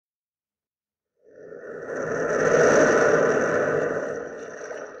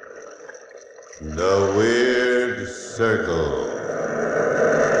Circle.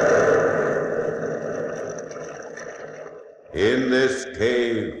 In this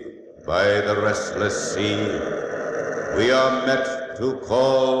cave by the restless sea, we are met to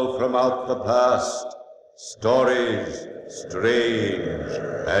call from out the past stories strange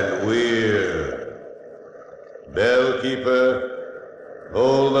and weird. Bellkeeper,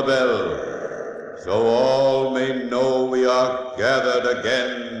 toll the bell, so all may know we are gathered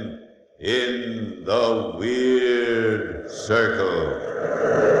again in the Weird Circle.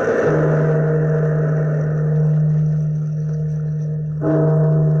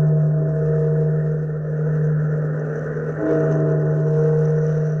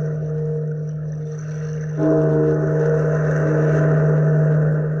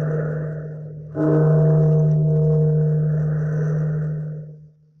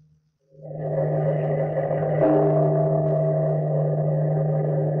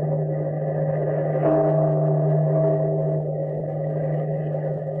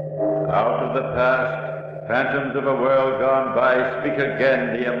 Out of the past, phantoms of a world gone by, speak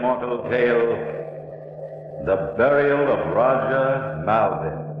again the immortal tale, the burial of Roger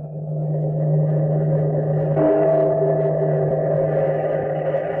Malvin.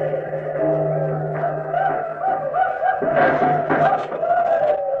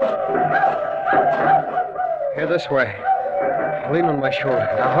 Here, this way. Lean on my shoulder.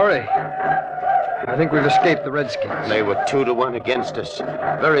 Now, hurry. I think we've escaped the Redskins. They were 2-1 against us.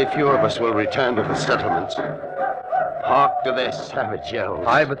 Very few of us will return to the settlements. Hark to their savage yells.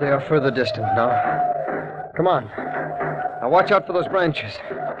 Aye, but they are further distant now. Come on. Now, watch out for those branches.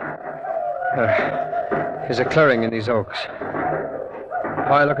 There's a clearing in these oaks.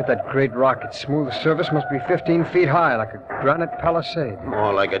 Why, look at that great rock. Its smooth surface must be 15 feet high, like a granite palisade.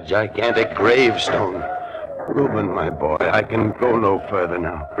 More like a gigantic gravestone. Reuben, my boy, I can go no further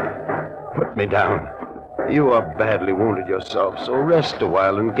now. Put me down. You are badly wounded yourself, so rest a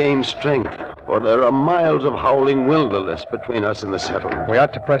while and gain strength, for there are miles of howling wilderness between us and the settlement. We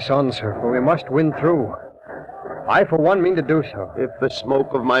ought to press on, sir, for we must win through. I, for one, mean to do so. If the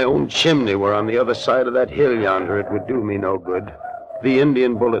smoke of my own chimney were on the other side of that hill yonder, it would do me no good. The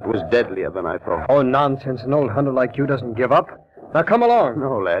Indian bullet was deadlier than I thought. Oh, nonsense. An old hunter like you doesn't give up. Now, come along.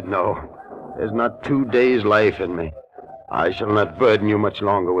 No, lad, no. There's not 2 days' life in me. I shall not burden you much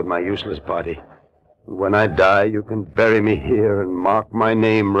longer with my useless party. When I die, you can bury me here and mark my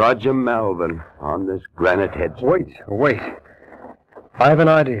name, Roger Malvin, on this granite headstone. Wait. I have an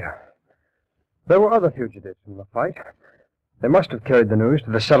idea. There were other fugitives from the fight. They must have carried the news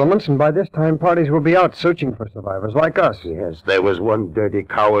to the settlements, and by this time parties will be out searching for survivors like us. Yes, there was one dirty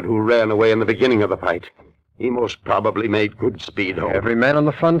coward who ran away in the beginning of the fight. He most probably made good speed home. Every man on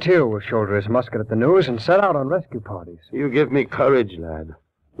the frontier will shoulder his musket at the news and set out on rescue parties. You give me courage, lad.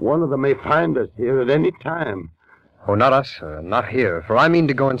 One of them may find us here at any time. Oh, not us, sir. Not here, for I mean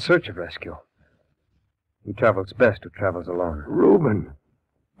to go in search of rescue. He travels best who travels alone. Reuben,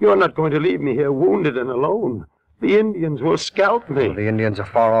 you're not going to leave me here wounded and alone. The Indians will scalp me. Well, the Indians are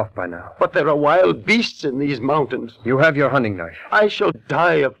far off by now. But there are wild beasts in these mountains. You have your hunting knife. I shall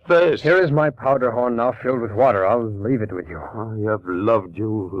die of thirst. Here is my powder horn now filled with water. I'll leave it with you. I have loved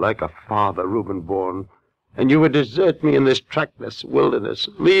you like a father, Reuben Bourne. And you would desert me in this trackless wilderness,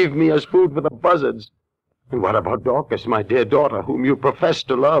 leave me as food for the buzzards. And what about Dorcas, my dear daughter, whom you profess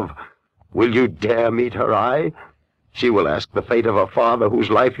to love? Will you dare meet her eye? She will ask the fate of her father, whose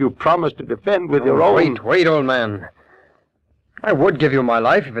life you promised to defend with your own. Wait, old man. I would give you my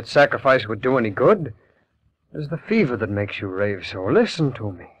life if its sacrifice would do any good. It is the fever that makes you rave so. Listen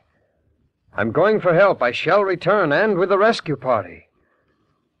to me. I'm going for help. I shall return, and with the rescue party.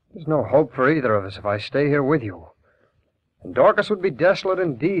 There's no hope for either of us if I stay here with you. And Dorcas would be desolate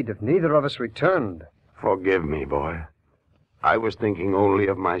indeed if neither of us returned. Forgive me, boy. I was thinking only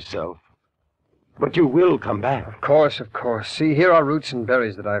of myself. But you will come back. Of course. See, here are roots and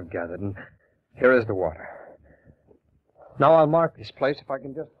berries that I've gathered, and here is the water. Now I'll mark this place if I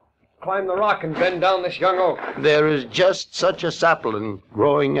can just climb the rock and bend down this young oak. There is just such a sapling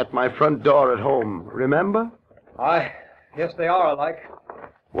growing at my front door at home. Remember? Aye. Yes, they are alike.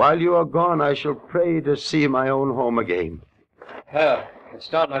 While you are gone, I shall pray to see my own home again. Here, it's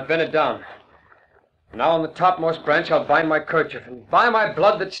done. I've bent it down. Now on the topmost branch, I'll bind my kerchief, and by my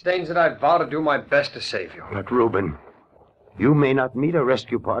blood that stains it, I vow to do my best to save you. But, Reuben, you may not meet a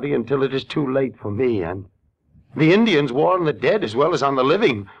rescue party until it is too late for me, and the Indians war on the dead as well as on the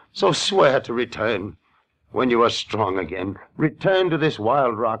living, so swear to return. When you are strong again, return to this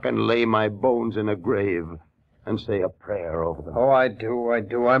wild rock and lay my bones in a grave and say a prayer over them. Oh, I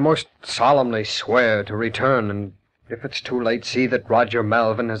do. I most solemnly swear to return, and if it's too late, see that Roger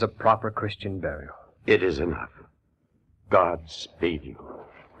Malvin has a proper Christian burial. It is enough. God speed you.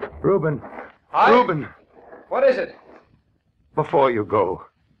 Reuben! Aye? Reuben! What is it? Before you go,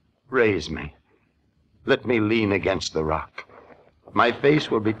 raise me. Let me lean against the rock. My face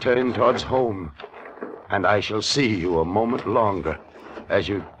will be turned towards home, and I shall see you a moment longer as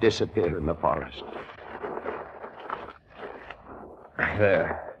you disappear in the forest.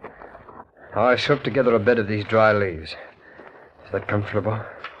 There. Now I swept together a bed of these dry leaves. Is that comfortable?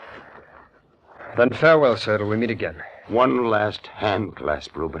 Then farewell, sir, till we meet again. One last hand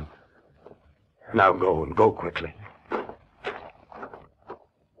clasp, Reuben. Now go, and go quickly.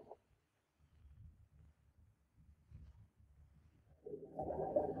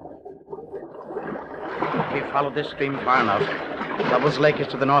 We've followed this stream far enough. Devil's Lake is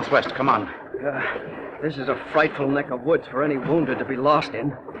to the northwest. Come on. This is a frightful neck of woods for any wounded to be lost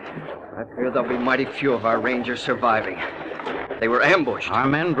in. I fear there'll be mighty few of our rangers surviving. They were ambushed. Our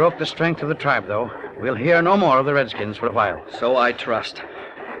men broke the strength of the tribe, though. We'll hear no more of the Redskins for a while. So I trust.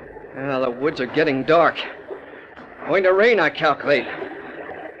 The woods are getting dark. Going to rain, I calculate.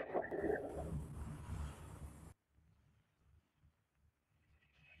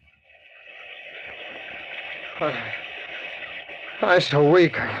 I'm so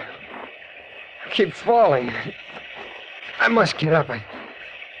weak. I keep falling. I must get up.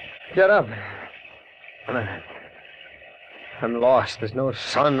 Get up. I'm lost. There's no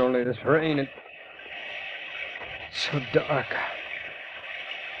sun, only this rain. It's so dark.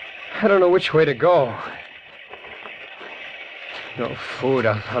 I don't know which way to go. No food.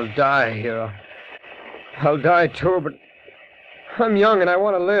 I'll die here. I'll die too, but I'm young and I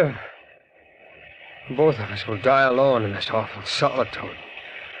want to live. Both of us will die alone in this awful solitude.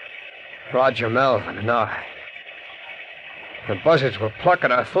 Roger Malvin and I. The buzzards will pluck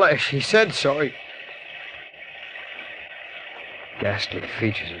at our flesh. He said so. Ghastly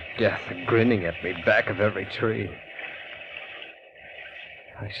features of death are grinning at me back of every tree.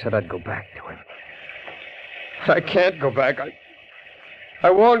 I said I'd go back to him. But I can't go back.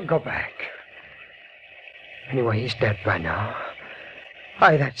 I won't go back. Anyway, he's dead by now.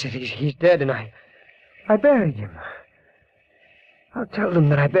 Aye, that's it. He's dead, and I buried him. I'll tell them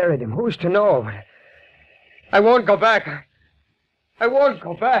that I buried him. Who's to know? But I won't go back. I won't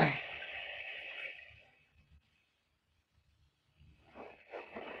go back.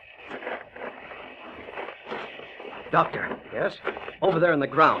 Doctor. Yes? Over there in the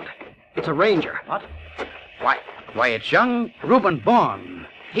ground. It's a ranger. What? Why, it's young Reuben Bourne.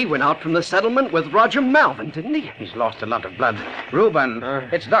 He went out from the settlement with Roger Malvin, didn't he? He's lost a lot of blood. Reuben,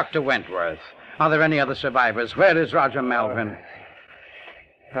 it's Dr. Wentworth. Are there any other survivors? Where is Roger Malvin?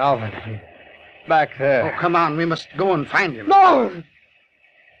 Malvin, he's back there. Oh, come on. We must go and find him. No!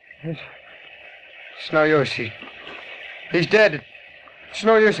 It's no use. He's dead. It's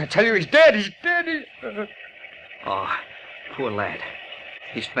no use. I tell you, he's dead. He's dead. Oh, poor lad.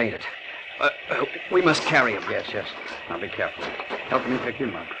 He's fainted. We must carry him. Yes. Now be careful. Help me pick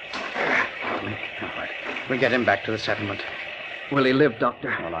him up. Help me. All right. We'll get him back to the settlement. Will he live,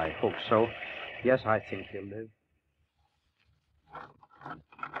 Doctor? Well, I hope so. Yes, I think he'll live.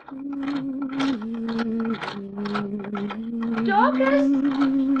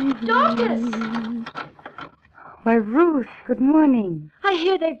 Dorcas! Why, Ruth, good morning. I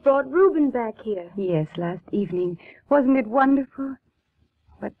hear they've brought Reuben back here. Yes, last evening. Wasn't it wonderful?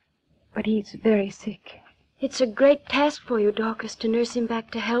 But he's very sick. It's a great task for you, Dorcas, to nurse him back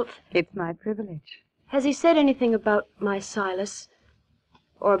to health. It's my privilege. Has he said anything about my Silas?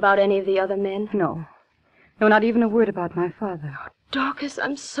 Or about any of the other men? No, not even a word about my father. Dorcas,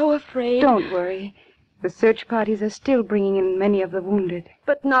 I'm so afraid. Don't worry. The search parties are still bringing in many of the wounded.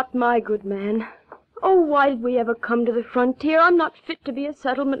 But not my good man. Oh, why did we ever come to the frontier? I'm not fit to be a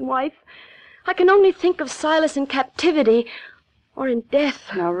settlement wife. I can only think of Silas in captivity or in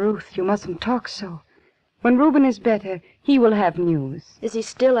death. Now, Ruth, you mustn't talk so. When Reuben is better, he will have news. Is he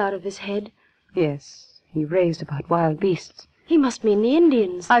still out of his head? Yes, he raved about wild beasts. He must mean the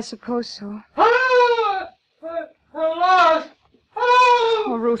Indians. I suppose so. We're lost!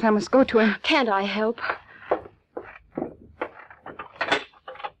 Oh, Ruth, I must go to him. Can't I help?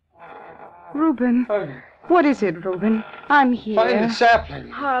 Reuben. What is it, Reuben? I'm here. Find the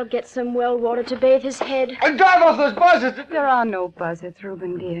sapling. I'll get some well water to bathe his head. And drive off those buzzards. There are no buzzards,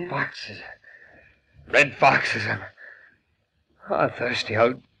 Reuben, dear. Foxes. Red foxes. I'm thirsty.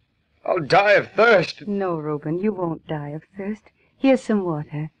 I'll die of thirst. No, Reuben, you won't die of thirst. Here's some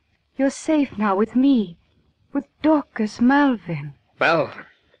water. You're safe now with me. With Dorcas Malvin. Malvin.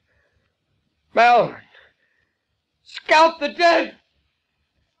 Scalp the dead.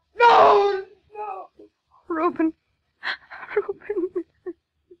 No! Reuben.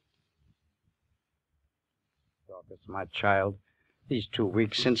 Dorcas, my my child. These 2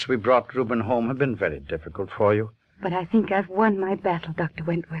 weeks since we brought Reuben home have been very difficult for you. But I think I've won my battle, Dr.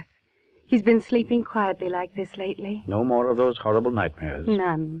 Wentworth. He's been sleeping quietly like this lately. No more of those horrible nightmares.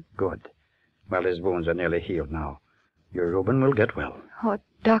 None. Good. Well, his wounds are nearly healed now. Your Reuben will get well. Oh,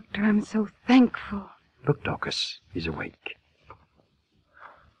 Doctor, I'm so thankful. Look, Dorcas, he's awake.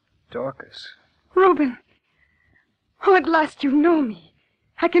 Dorcas. Reuben. Oh, at last you know me.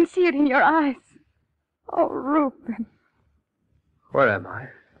 I can see it in your eyes. Oh, Reuben. Where am I?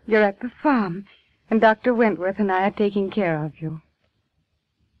 You're at the farm, and Dr. Wentworth and I are taking care of you.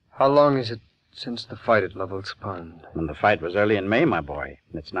 How long is it since the fight at Lovel's Pond? And the fight was early in May, my boy.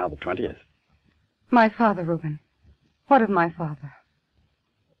 It's now the 20th. My father, Reuben. What of my father?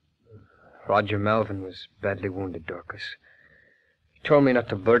 Roger Malvin was badly wounded, Dorcas. He told me not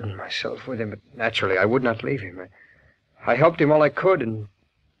to burden myself with him, but naturally I would not leave him. I helped him all I could, and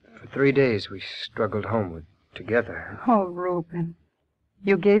for 3 days we struggled homeward together. Oh, Reuben.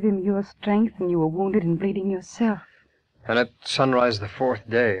 You gave him your strength, and you were wounded and bleeding yourself. And at sunrise the 4th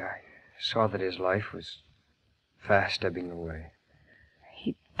day, I saw that his life was fast ebbing away.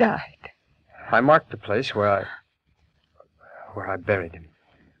 He died. I marked the place where I buried him.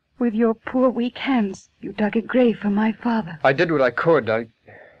 With your poor, weak hands, you dug a grave for my father. I did what I could. There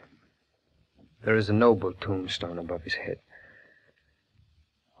is a noble tombstone above his head.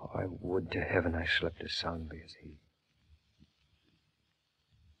 Oh, I would to heaven I slept as soundly as he.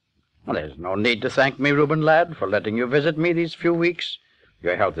 Well, there's no need to thank me, Reuben, lad, for letting you visit me these few weeks.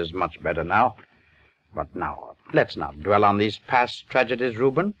 Your health is much better now. But now, let's not dwell on these past tragedies,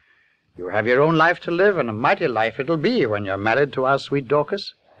 Reuben. You have your own life to live, and a mighty life it'll be when you're married to our sweet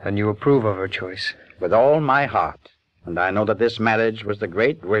Dorcas. And you approve of her choice? With all my heart. And I know that this marriage was the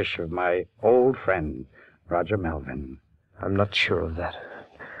great wish of my old friend, Roger Malvin. I'm not sure of that.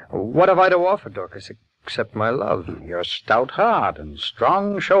 What have I to offer, Dorcas, except my love? Your stout heart and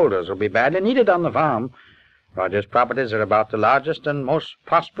strong shoulders will be badly needed on the farm. Roger's properties are about the largest and most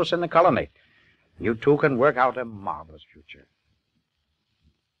prosperous in the colony. You two can work out a marvelous future.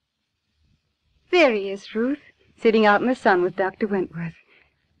 There he is, Ruth, sitting out in the sun with Dr. Wentworth.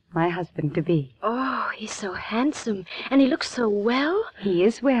 My husband-to-be. Oh, he's so handsome, and he looks so well. He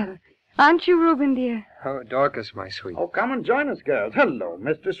is well. Aren't you, Reuben, dear? Oh, Dorcas, my sweet. Oh, come and join us, girls. Hello,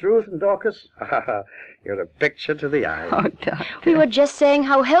 Mistress Ruth and Dorcas. You're a picture to the eye. Oh, Doctor. We were just saying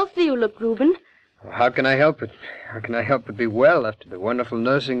how healthy you look, Reuben. How can I help it? How can I help but be well after the wonderful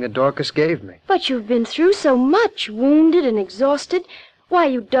nursing that Dorcas gave me? But you've been through so much, wounded and exhausted. Why,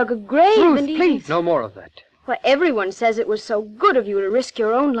 you dug a grave Ruth, and please. No more of that. Why, everyone says it was so good of you to risk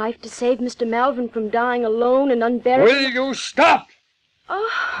your own life to save Mr. Malvin from dying alone and unburied. Will you stop?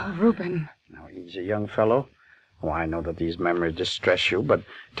 Oh, Reuben. Now, easy, young fellow. Oh, I know that these memories distress you, but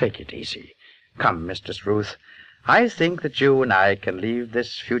take it easy. Come, Mistress Ruth. I think that you and I can leave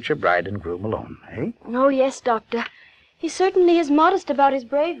this future bride and groom alone, eh? Oh, yes, Doctor. He certainly is modest about his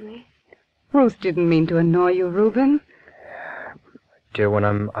bravery. Ruth didn't mean to annoy you, Reuben. Dear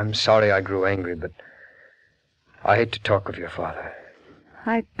one, I'm sorry I grew angry, but I hate to talk of your father.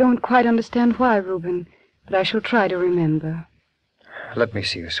 I don't quite understand why, Reuben, but I shall try to remember. Let me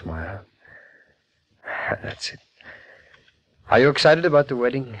see you smile. That's it. Are you excited about the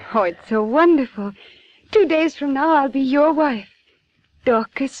wedding? Oh, it's so wonderful. 2 days from now, I'll be your wife,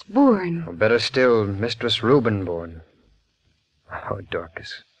 Dorcas Bourne. Or better still, Mistress Reuben Bourne. Oh,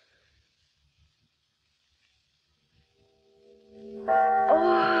 Dorcas.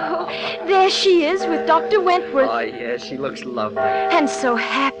 Oh, there she is with Dr. Wentworth. Oh, yes, she looks lovely. And so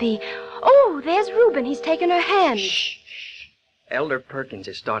happy. Oh, there's Reuben. He's taken her hand. Shh. Elder Perkins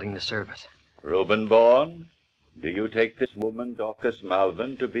is starting the service. Reuben Bourne, do you take this woman, Dorcas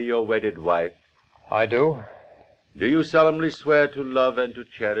Malvin, to be your wedded wife? I do. Do you solemnly swear to love and to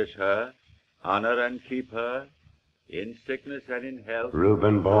cherish her, honor and keep her, in sickness and in health?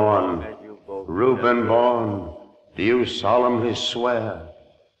 Reuben Bourne, Reuben Bourne, do you solemnly swear?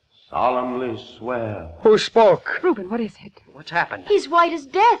 Solemnly swear. Who spoke? Reuben, what is it? What's happened? He's white as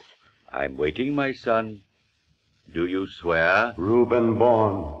death. I'm waiting, my son. Do you swear? Reuben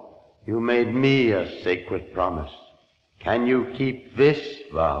Bourne, you made me a sacred promise. Can you keep this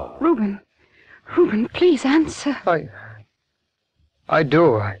vow? Reuben, please answer. I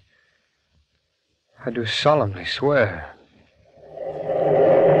do. I do solemnly swear.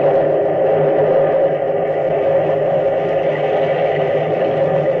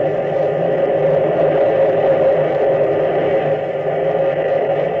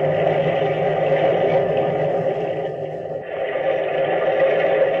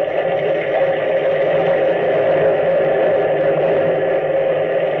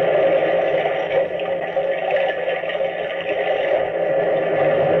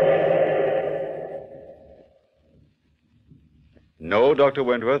 No, Dr.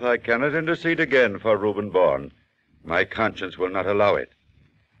 Wentworth, I cannot intercede again for Reuben Bourne. My conscience will not allow it.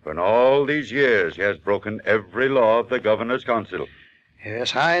 For in all these years he has broken every law of the Governor's Council.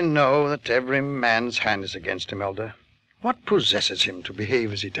 Yes, I know that every man's hand is against him, Elder. What possesses him to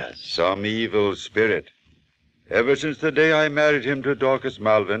behave as he does? Some evil spirit. Ever since the day I married him to Dorcas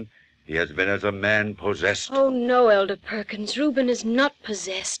Malvin, he has been as a man possessed. Oh, no, Elder Perkins. Reuben is not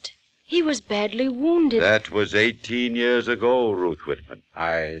possessed. He was badly wounded. That was 18 years ago, Ruth Whitman.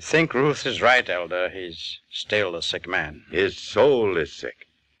 I think Ruth is right, Elder. He's still a sick man. His soul is sick.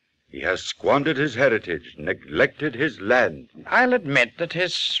 He has squandered his heritage, neglected his land. I'll admit that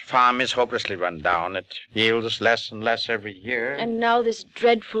his farm is hopelessly run down. It yields less and less every year. And now this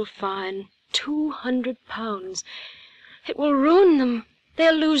dreadful fine, 200 pounds. It will ruin them.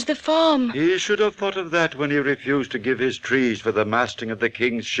 They'll lose the farm. He should have thought of that when he refused to give his trees for the masting of the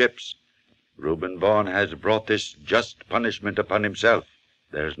king's ships. Reuben Bourne has brought this just punishment upon himself.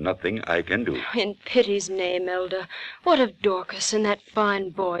 There's nothing I can do. In pity's name, Elder, what of Dorcas and that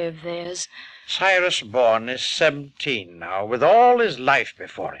fine boy of theirs? Cyrus Bourne is 17 now, with all his life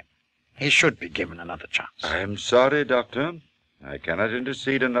before him. He should be given another chance. I'm sorry, Doctor. I cannot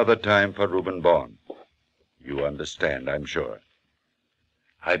intercede another time for Reuben Bourne. You understand, I'm sure.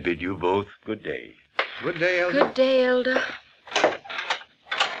 I bid you both good day. Good day, Elder. Good day, Elder.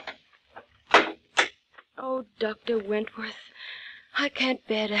 Oh, Dr. Wentworth, I can't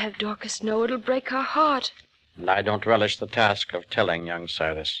bear to have Dorcas know. It'll break her heart. And I don't relish the task of telling young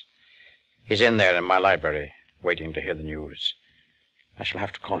Cyrus. He's in there in my library, waiting to hear the news. I shall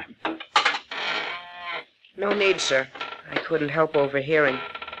have to call him. No need, sir. I couldn't help overhearing.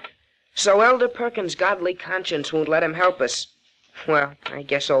 So Elder Perkins' godly conscience won't let him help us. Well, I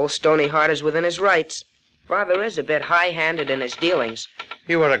guess old Stony Heart is within his rights. Father is a bit high-handed in his dealings.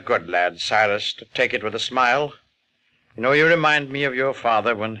 You were a good lad, Cyrus, to take it with a smile. You know, you remind me of your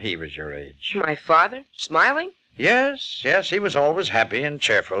father when he was your age. My father? Smiling? Yes, he was always happy and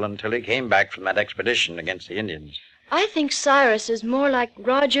cheerful until he came back from that expedition against the Indians. I think Cyrus is more like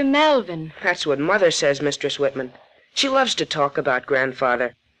Roger Malvin. That's what Mother says, Mistress Whitman. She loves to talk about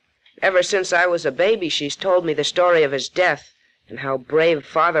Grandfather. Ever since I was a baby, she's told me the story of his death and how brave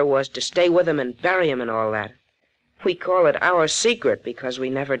Father was to stay with him and bury him and all that. We call it our secret because we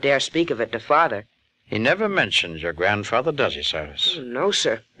never dare speak of it to Father. He never mentions your grandfather, does he, Cyrus? No,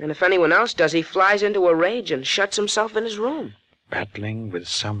 sir. And if anyone else does, he flies into a rage and shuts himself in his room. Battling with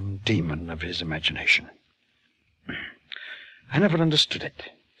some demon of his imagination. I never understood it.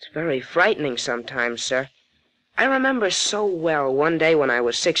 It's very frightening sometimes, sir. I remember so well one day when I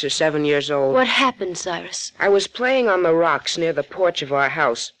was 6 or 7 years old. What happened, Cyrus? I was playing on the rocks near the porch of our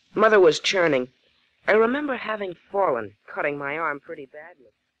house. Mother was churning. I remember having fallen, cutting my arm pretty badly.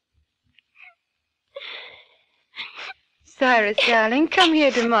 Cyrus, darling, come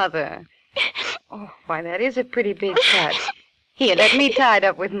here to Mother. Oh, why, that is a pretty big cut. Here, let me tie it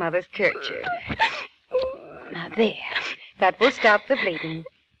up with Mother's kerchief. Now, there. That will stop the bleeding.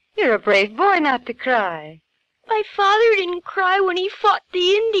 You're a brave boy not to cry. My father didn't cry when he fought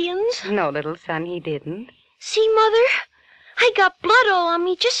the Indians. No, little son, he didn't. See, Mother? I got blood all on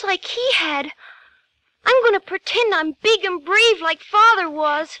me just like he had. I'm going to pretend I'm big and brave like Father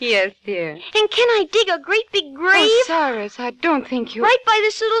was. Yes, dear. And can I dig a great big grave? Oh, Cyrus, I don't think you... Right by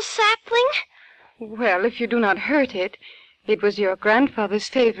this little sapling? Well, if you do not hurt it, it was your grandfather's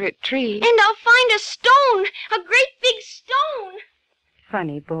favorite tree. And I'll find a stone, a great big stone.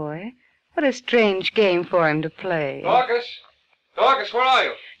 Funny boy. What a strange game for him to play. Dorcas! Dorcas, where are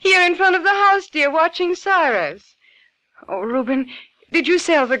you? Here in front of the house, dear, watching Cyrus. Oh, Reuben, did you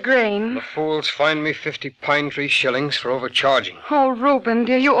sell the grain? The fools fined me 50 pine tree shillings for overcharging. Oh, Reuben,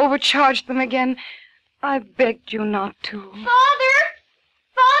 dear, you overcharged them again. I begged you not to. Father!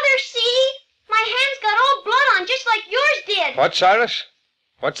 Father, see? My hand's got all blood on, just like yours did. What, Cyrus?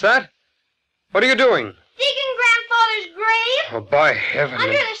 What's that? What are you doing? Digging Grandfather's grave. Oh, by heaven.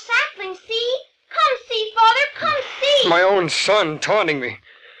 Under the sapling, see? Come see, Father, come see. My own son taunting me.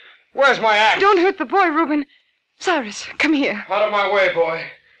 Where's my axe? Don't hurt the boy, Reuben. Cyrus, come here. Out of my way, boy.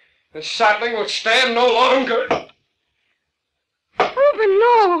 This sapling will stand no longer. Reuben,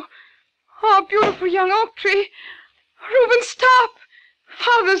 no. Oh, beautiful young oak tree. Reuben, stop.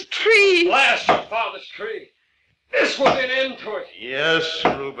 Father's tree. Blast your father's tree. This will put an end to it. Yes,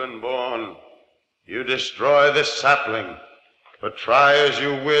 Reuben Bourne. You destroy this sapling. But try as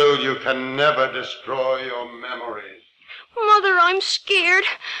you will, you can never destroy your memories. Mother, I'm scared.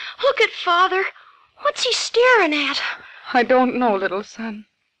 Look at Father. What's he staring at? I don't know, little son.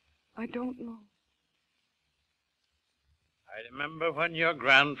 I don't know. I remember when your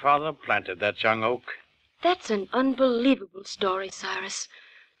grandfather planted that young oak. That's an unbelievable story, Cyrus.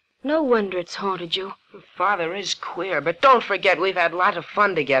 No wonder it's haunted you. Father is queer, but don't forget we've had a lot of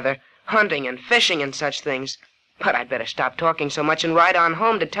fun together. Hunting and fishing and such things. But I'd better stop talking so much and ride on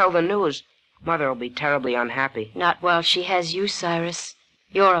home to tell the news. Mother will be terribly unhappy. Not while she has you, Cyrus.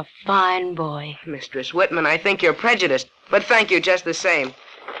 You're a fine boy. Mistress Whitman, I think you're prejudiced, but thank you just the same.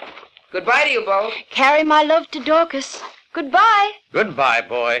 Goodbye to you both. Carry my love to Dorcas. Goodbye. Goodbye,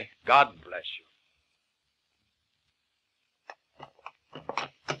 boy. God bless you.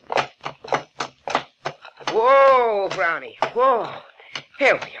 Whoa, Brownie. Whoa.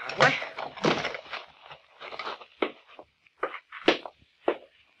 Here we are, what?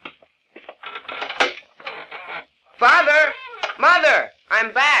 Father! Mother!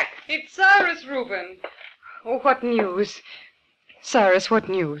 I'm back! It's Cyrus, Reuben. Oh, what news? Cyrus, what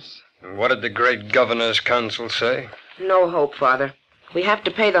news? What did the great governor's council say? No hope, Father. We have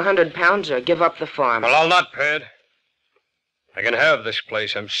to pay the £100 or give up the farm. Well, I'll not pay it. I can have this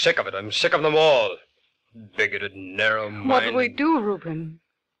place. I'm sick of it. I'm sick of them all. Bigoted, narrow-minded. What do we do, Reuben?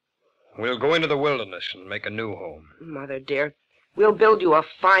 We'll go into the wilderness and make a new home. Mother, dear, we'll build you a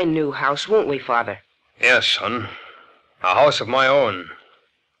fine new house, won't we, Father? Yes, son. A house of my own.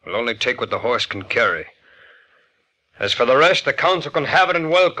 We'll only take what the horse can carry. As for the rest, the council can have it and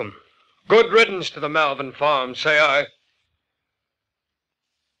welcome. Good riddance to the Malvin farm, say I.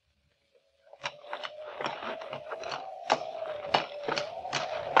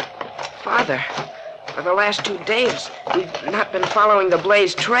 Father, for the last 2 days, we've not been following the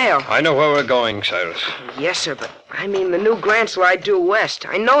Blaze Trail. I know where we're going, Cyrus. Yes, sir, but I mean the new grants lie due west.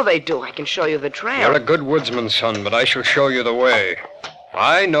 I know they do. I can show you the trail. You're a good woodsman, son, but I shall show you the way.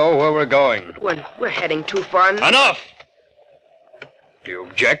 I know where we're going. We're heading too far now. Enough! Do you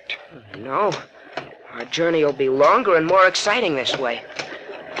object? No. Our journey will be longer and more exciting this way.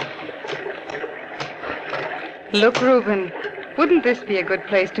 Look, Reuben, wouldn't this be a good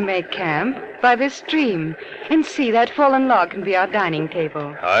place to make camp? By this stream. And see, that fallen log can be our dining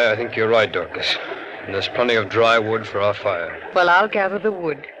table. Aye, I think you're right, Dorcas. And there's plenty of dry wood for our fire. Well, I'll gather the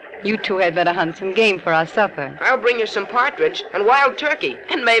wood. You two had better hunt some game for our supper. I'll bring you some partridge and wild turkey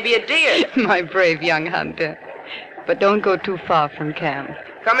and maybe a deer. My brave young hunter. But don't go too far from camp.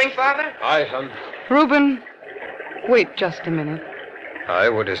 Coming, Father? Aye, son. Reuben, wait just a minute. Aye,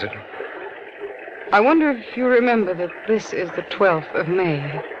 what is it? I wonder if you remember that this is the 12th of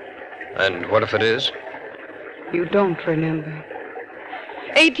May. And what if it is? You don't remember.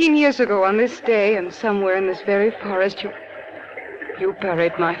 18 years ago on this day, and somewhere in this very forest, you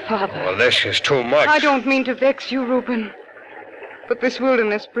buried my father. Well, this is too much. I don't mean to vex you, Reuben. But this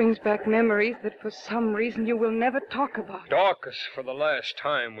wilderness brings back memories that for some reason you will never talk about. Dorcas, for the last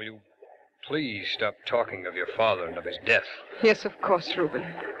time, will you please stop talking of your father and of his death? Yes, of course, Reuben.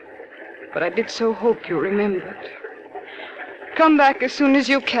 But I did so hope you remembered. Come back as soon as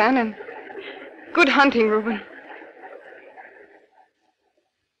you can, and good hunting, Reuben.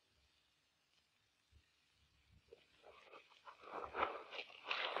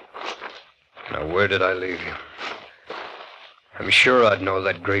 Now, where did I leave you? I'm sure I'd know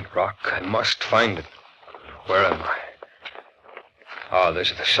that great rock. I must find it. Where am I? Ah,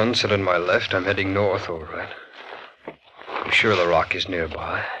 there's the sunset on my left. I'm heading north, all right. I'm sure the rock is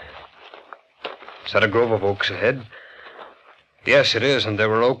nearby. Is that a grove of oaks ahead? Yes, it is, and there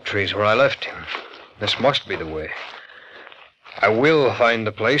were oak trees where I left him. This must be the way. I will find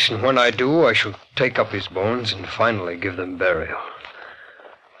the place, and when I do, I shall take up his bones and finally give them burial.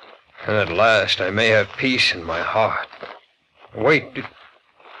 And at last, I may have peace in my heart. Wait.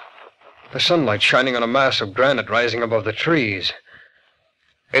 The sunlight shining on a mass of granite rising above the trees.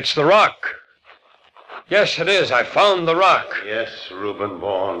 It's the rock. Yes, it is. I found the rock. Yes, Reuben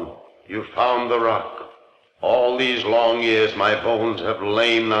Bourne, you found the rock. All these long years my bones have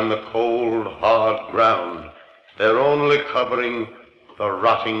lain on the cold, hard ground, their only covering the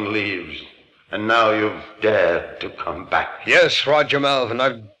rotting leaves. And now you've dared to come back. Yes, Roger Malvin,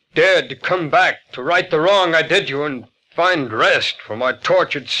 I've dared to come back to right the wrong I did you and find rest for my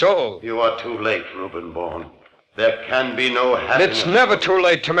tortured soul. You are too late, Reuben Bourne. There can be no happiness. It's never too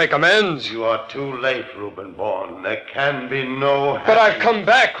late to make amends. You are too late, Reuben Bourne. There can be no happiness. But I've come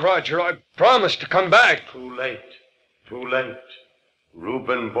back, Roger. I promised to come back. Too late. Too late.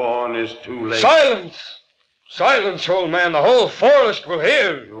 Reuben Bourne is too late. Silence! Silence, old man. The whole forest will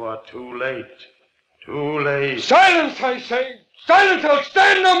hear. You are too late. Too late. Silence, I say! Silence! I'll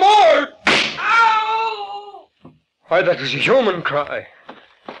stand no more! Ow! Why, that was a human cry.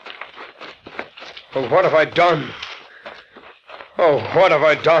 Oh, what have I done? Oh, what have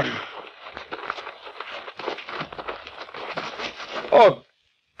I done? Oh,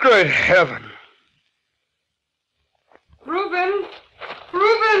 great heaven.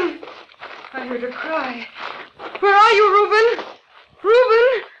 to cry. Where are you, Reuben?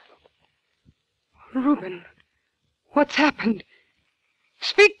 Reuben! Reuben, what's happened?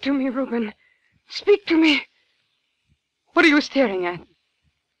 Speak to me, Reuben. Speak to me. What are you staring at?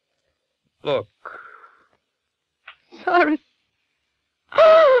 Look. Cyrus.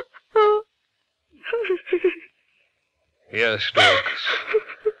 Yes, Dorcas.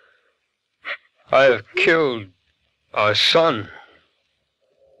 I have killed our son.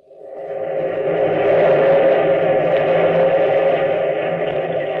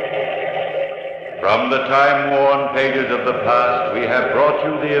 From the time-worn pages of the past, we have brought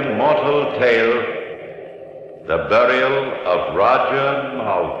you the immortal tale, The Burial of Roger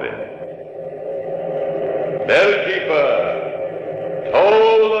Malvin. Bellkeeper,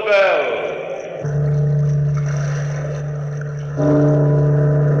 toll the bell.